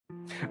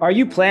Are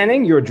you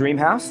planning your dream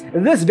house?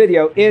 This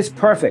video is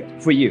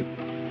perfect for you.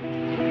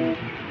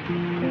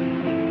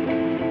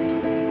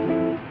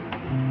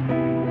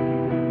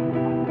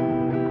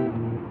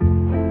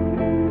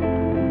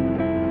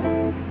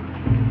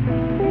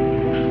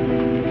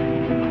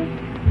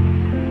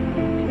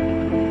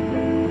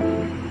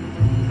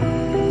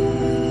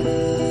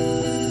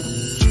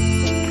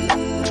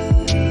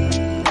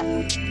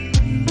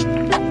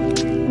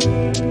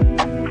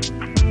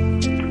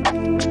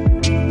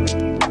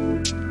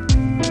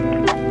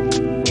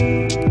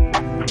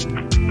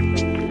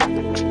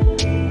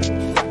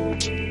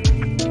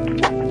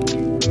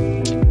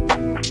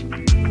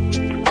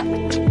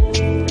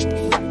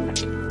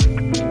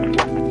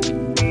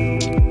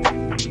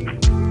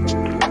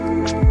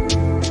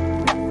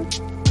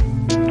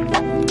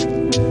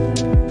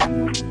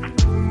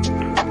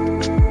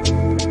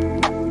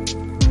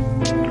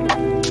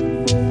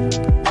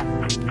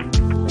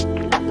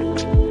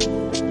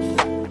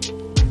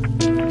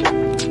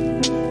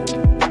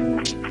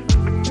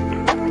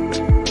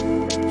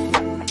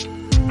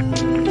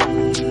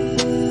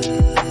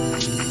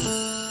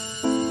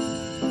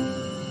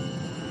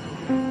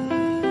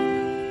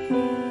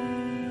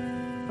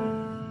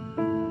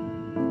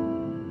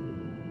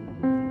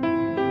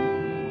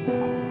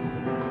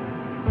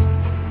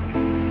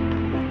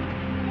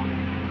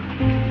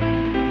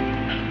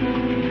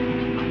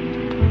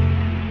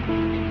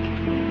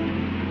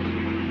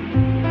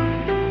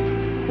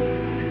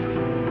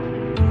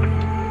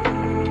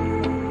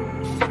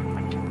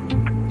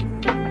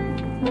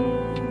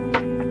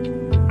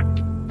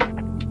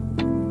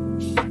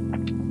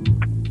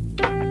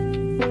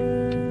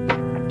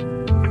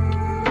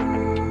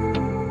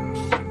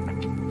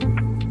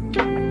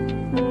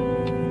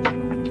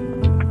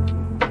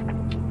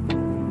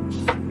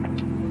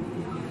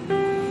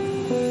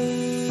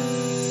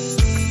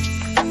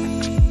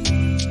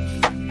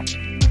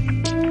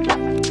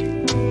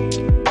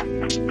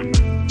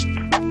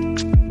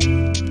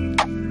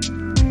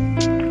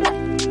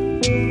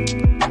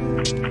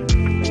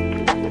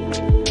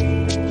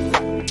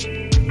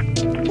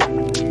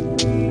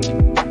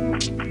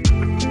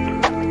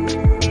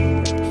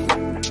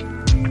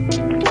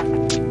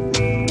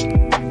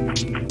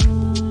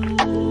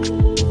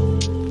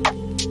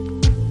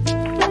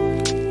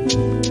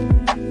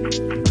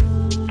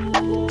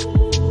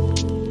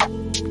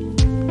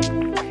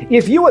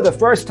 If you are the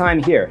first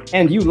time here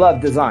and you love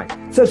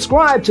design,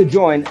 subscribe to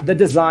join the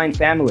design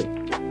family.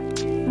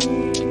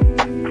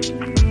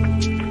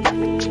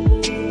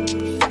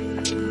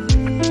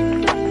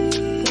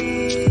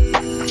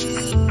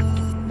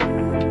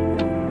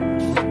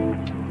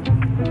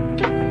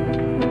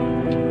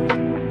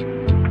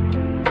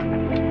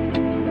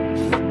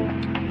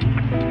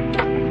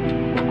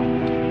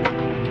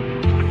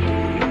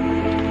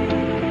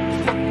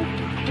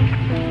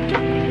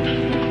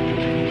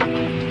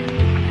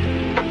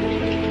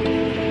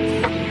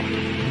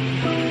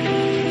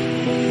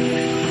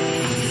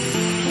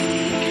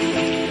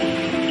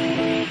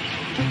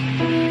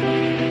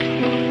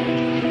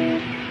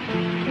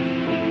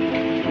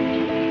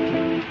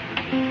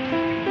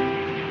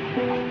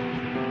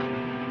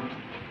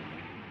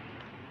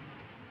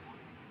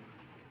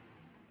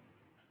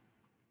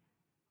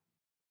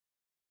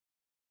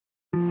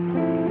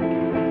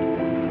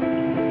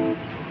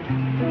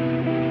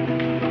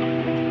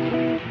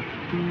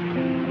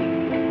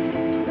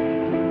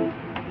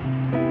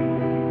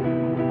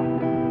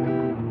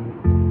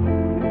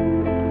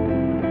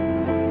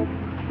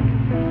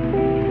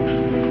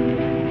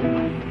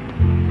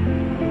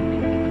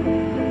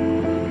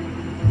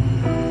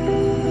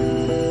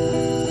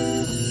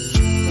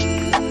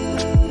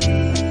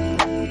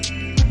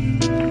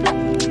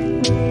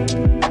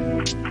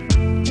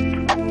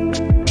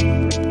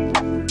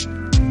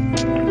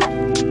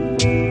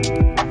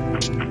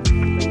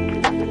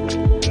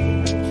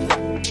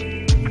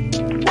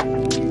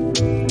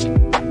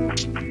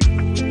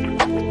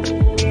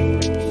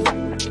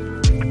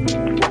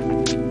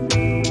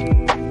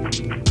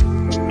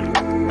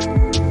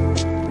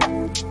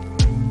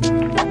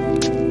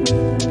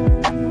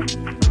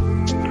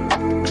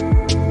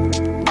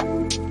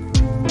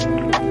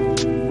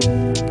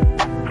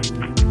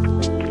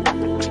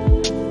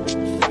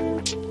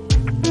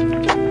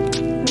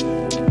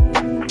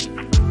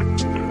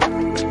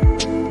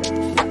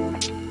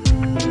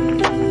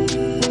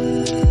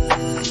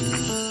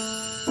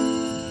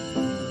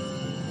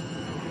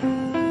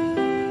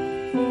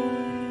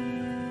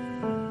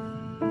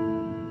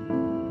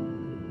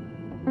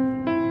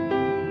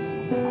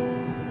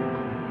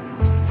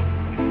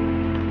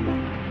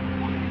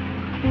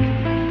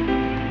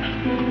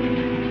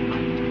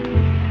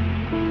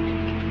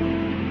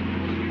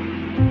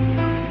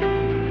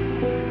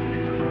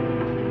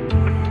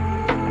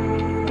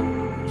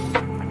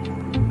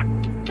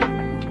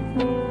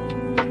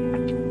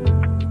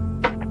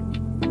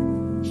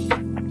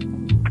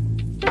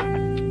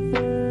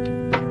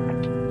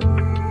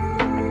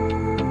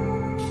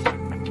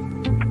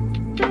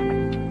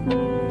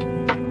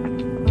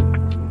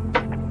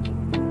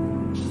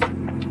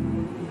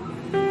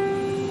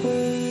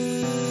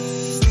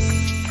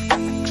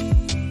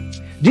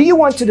 Do you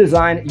want to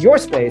design your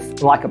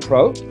space like a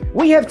pro?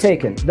 We have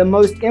taken the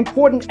most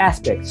important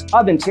aspects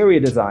of interior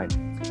design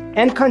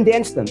and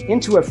condensed them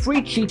into a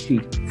free cheat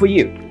sheet for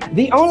you.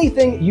 The only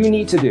thing you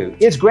need to do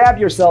is grab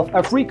yourself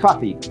a free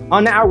copy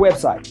on our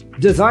website,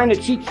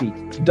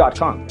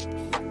 designercheatsheet.com.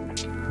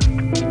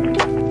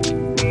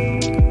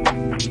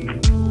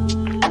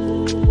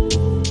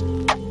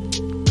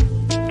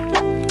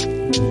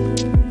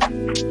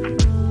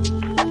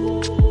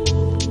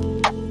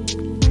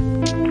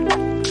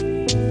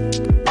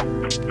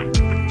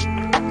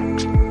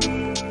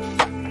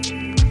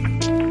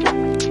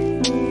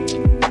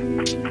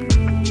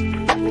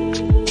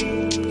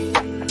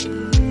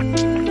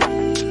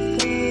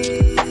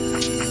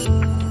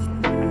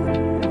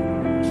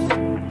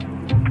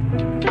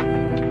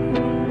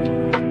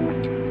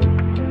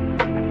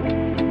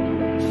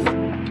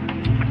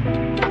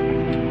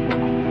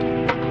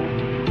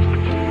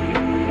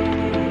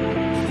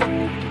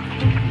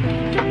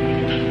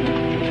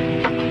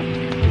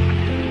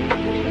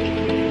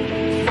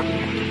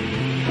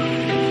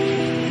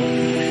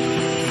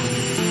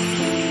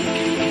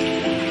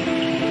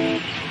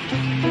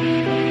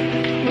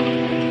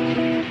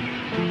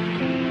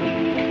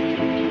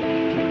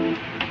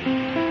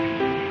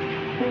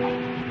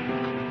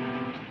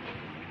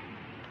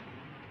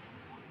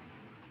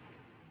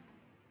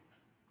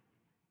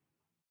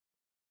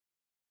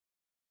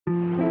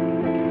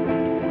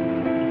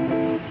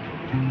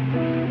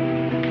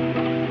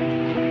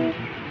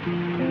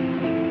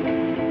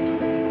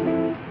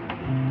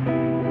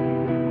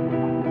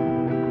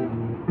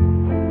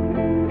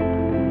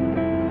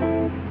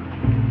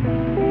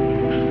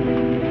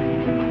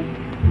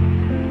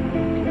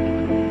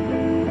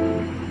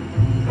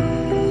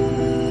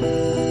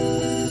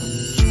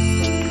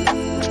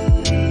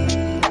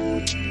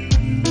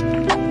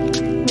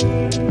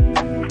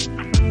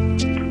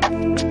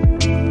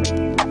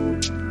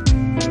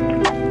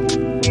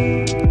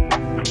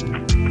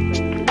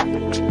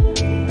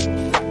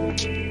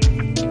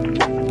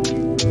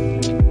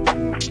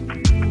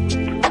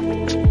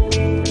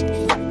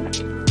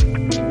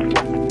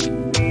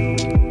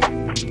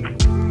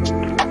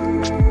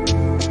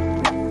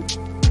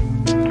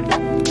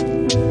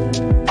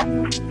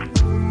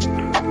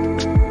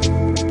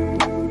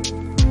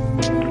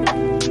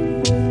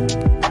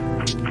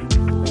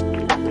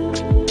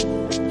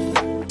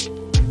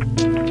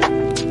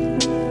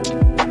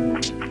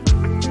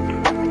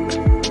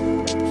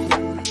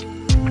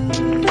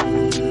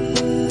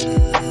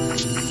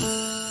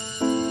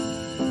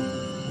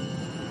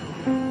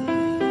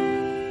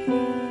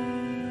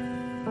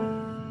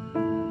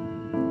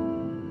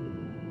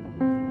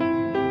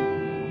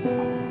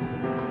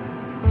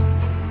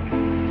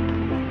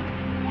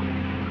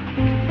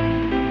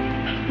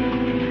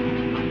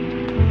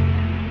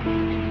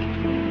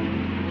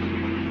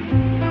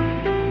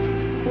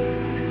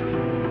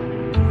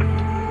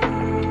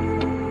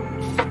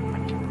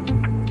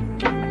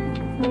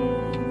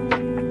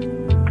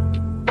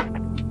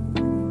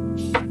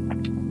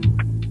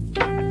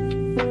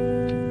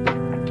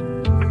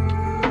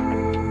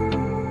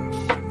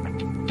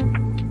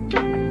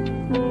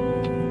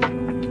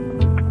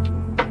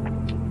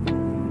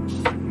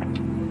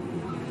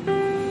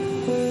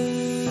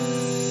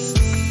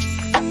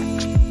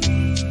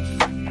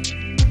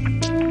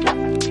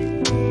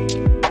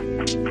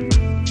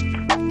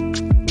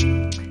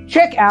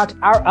 Check out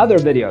our other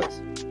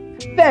videos.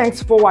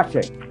 Thanks for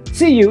watching.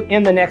 See you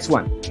in the next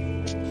one.